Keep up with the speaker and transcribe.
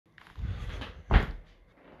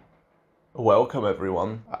Welcome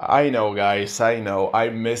everyone. I know guys, I know I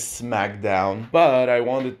miss SmackDown, but I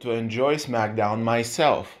wanted to enjoy SmackDown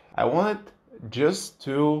myself. I wanted just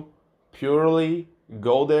to purely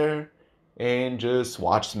go there and just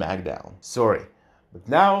watch SmackDown. Sorry, but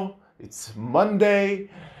now it's Monday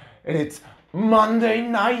and it's Monday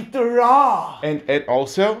Night Raw! And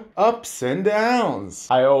also, ups and downs.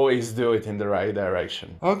 I always do it in the right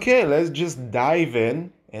direction. Okay, let's just dive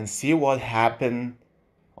in and see what happened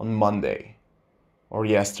on Monday. Or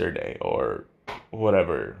yesterday, or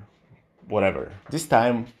whatever. This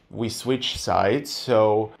time, we switched sides,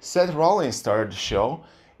 so Seth Rollins started the show,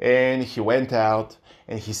 and he went out,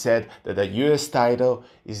 and he said that the US title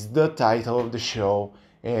is the title of the show,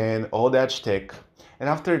 and all that shtick. And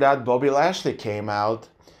after that, Bobby Lashley came out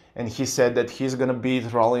and he said that he's gonna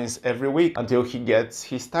beat Rollins every week until he gets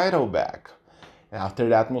his title back. And after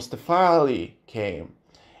that, Mustafa came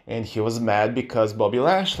and he was mad because Bobby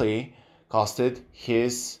Lashley costed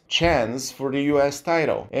his chance for the US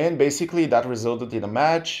title. And basically that resulted in a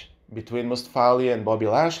match between Mustafa and Bobby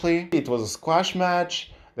Lashley. It was a squash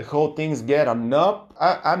match. The whole thing's getting up.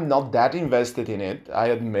 I'm not that invested in it, I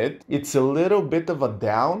admit. It's a little bit of a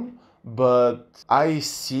down, but I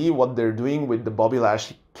see what they're doing with the Bobby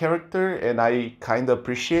Lashley character and I kind of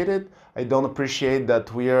appreciate it. I don't appreciate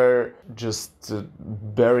that we are just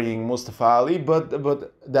burying Mustafa Ali,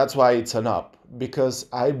 but that's why it's an up. Because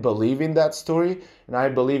I believe in that story and I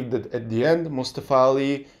believe that at the end Mustafa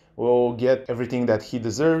Ali will get everything that he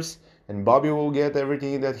deserves and Bobby will get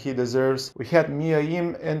everything that he deserves. We had Mia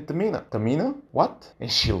Yim and Tamina. Tamina? What? And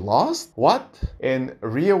she lost? What? And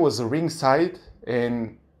Rhea was ringside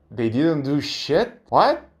and they didn't do shit?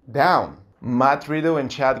 What? Down. Matt Riddle and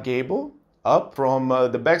Chad Gable. Up. From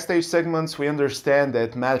the backstage segments, we understand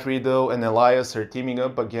that Matt Riddle and Elias are teaming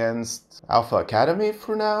up against Alpha Academy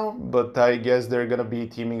for now, but I guess they're gonna be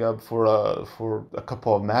teaming up for a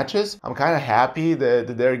couple of matches. I'm kind of happy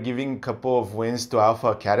that they're giving a couple of wins to Alpha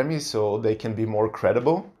Academy so they can be more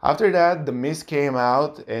credible. After that, The Miz came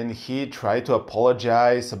out and he tried to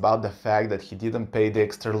apologize about the fact that he didn't pay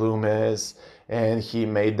Dexter Lumis and he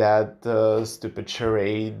made that stupid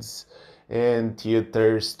charades and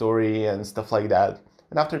theater story and stuff like that.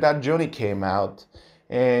 And after that, Johnny came out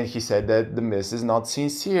and he said that The Miz is not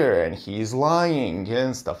sincere and he's lying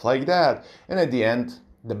and stuff like that. And at the end,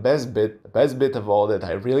 the best bit of all that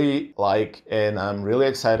I really like and I'm really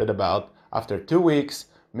excited about, after 2 weeks,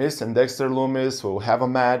 Miz and Dexter Lumis will have a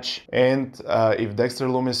match, and if Dexter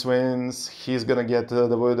Lumis wins, he's gonna get the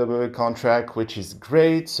WWE contract, which is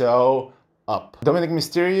great, so up. Dominik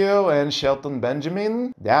Mysterio and Shelton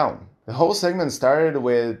Benjamin, down. The whole segment started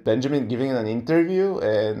with Benjamin giving an interview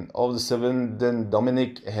and all of a sudden then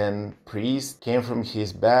Dominik and Priest came from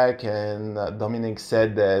his back and Dominik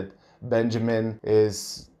said that Benjamin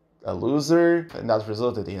is a loser and that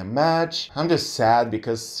resulted in a match. I'm just sad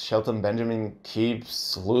because Shelton Benjamin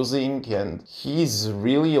keeps losing and he's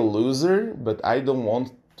really a loser, but I don't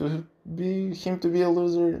want him to be a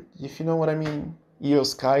loser, if you know what I mean. Iyo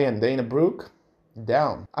Sky and Dana Brooke,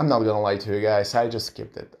 down. I'm not gonna lie to you guys, I just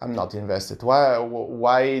skipped it. I'm not invested.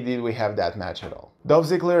 Why did we have that match at all? Dolph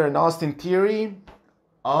Ziggler and Austin Theory.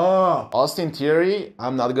 Austin Theory,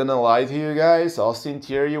 I'm not gonna lie to you guys, Austin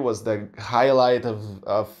Theory was the highlight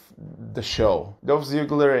of the show. Dolph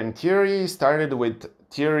Ziggler and Theory started with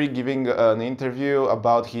Theory giving an interview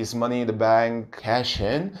about his Money in the Bank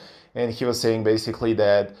cash-in, and he was saying basically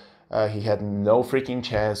that he had no freaking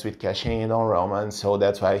chance with cashing in on Roman, so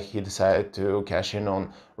that's why he decided to cash in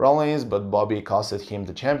on Rollins, but Bobby costed him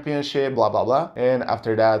the championship, blah blah blah. And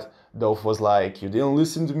after that, Dolph was like, you didn't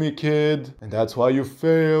listen to me, kid, and that's why you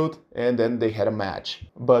failed. And then they had a match.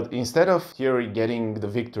 But instead of Theory getting the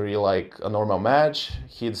victory like a normal match,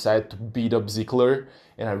 he decided to beat up Ziggler.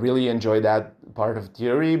 And I really enjoyed that part of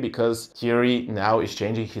Theory because Theory now is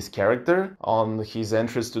changing his character. On his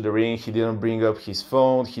entrance to the ring, he didn't bring up his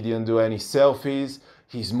phone, he didn't do any selfies.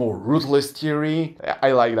 He's more ruthless Theory.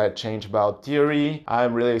 I like that change about Theory.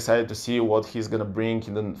 I'm really excited to see what he's gonna bring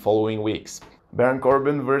in the following weeks. Baron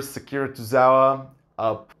Corbin versus Akira Tozawa,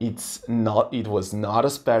 up. It was not a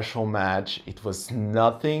special match. It was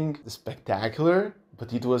nothing spectacular,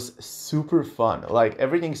 but it was super fun. Like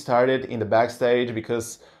everything started in the backstage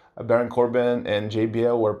because Baron Corbin and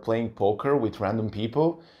JBL were playing poker with random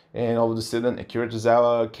people. And all of a sudden, Akira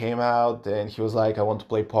Tozawa came out and he was like, I want to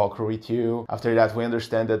play poker with you. After that, we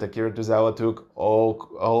understand that Akira Tozawa took all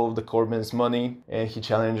of the Corbin's money and he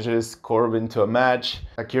challenges Corbin to a match.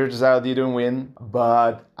 Akira Tozawa didn't win,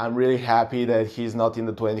 but I'm really happy that he's not in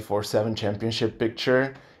the 24/7 championship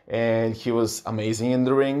picture. and he was amazing in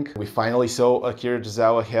the ring. We finally saw Akira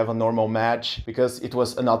Tozawa have a normal match because it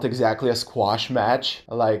was not exactly a squash match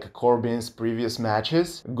like Corbin's previous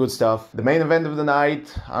matches. Good stuff. The main event of the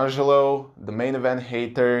night, Angelo, the main event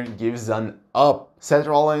hater, gives an up. Seth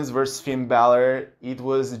Rollins versus Finn Balor, it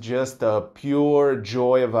was just a pure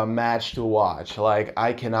joy of a match to watch. Like,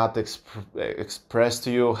 I cannot express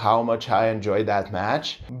to you how much I enjoyed that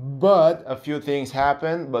match. But a few things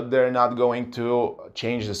happened, but they're not going to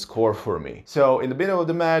change the score for me. So in the middle of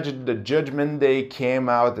the match, the Judgment Day came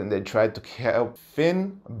out and they tried to help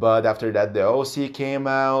Finn, but after that the OC came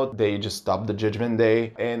out, they just stopped the Judgment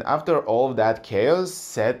Day. And after all of that chaos,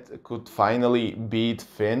 Seth could finally beat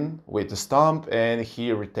Finn with a stomp and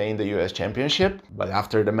he retained the US Championship. But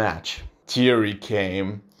after the match, Theory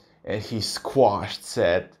came and he squashed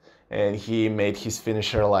Seth and he made his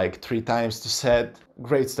finisher like 3 times to Seth.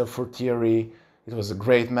 Great stuff for Theory. It was a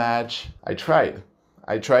great match. I tried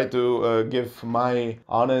to give my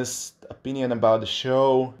honest opinion about the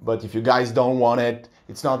show, but if you guys don't want it,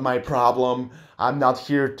 it's not my problem. I'm not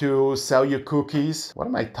here to sell you cookies. What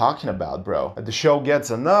am I talking about, bro? The show gets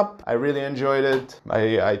an up. I really enjoyed it.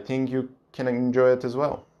 I think you can enjoy it as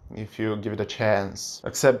well if you give it a chance.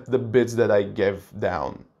 Except the bits that I gave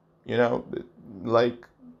down. You know, like,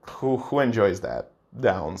 who enjoys that?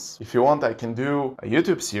 Downs. If you want, I can do a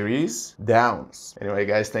YouTube series, Downs. Anyway,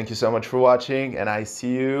 guys, thank you so much for watching, and I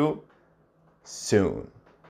see you soon.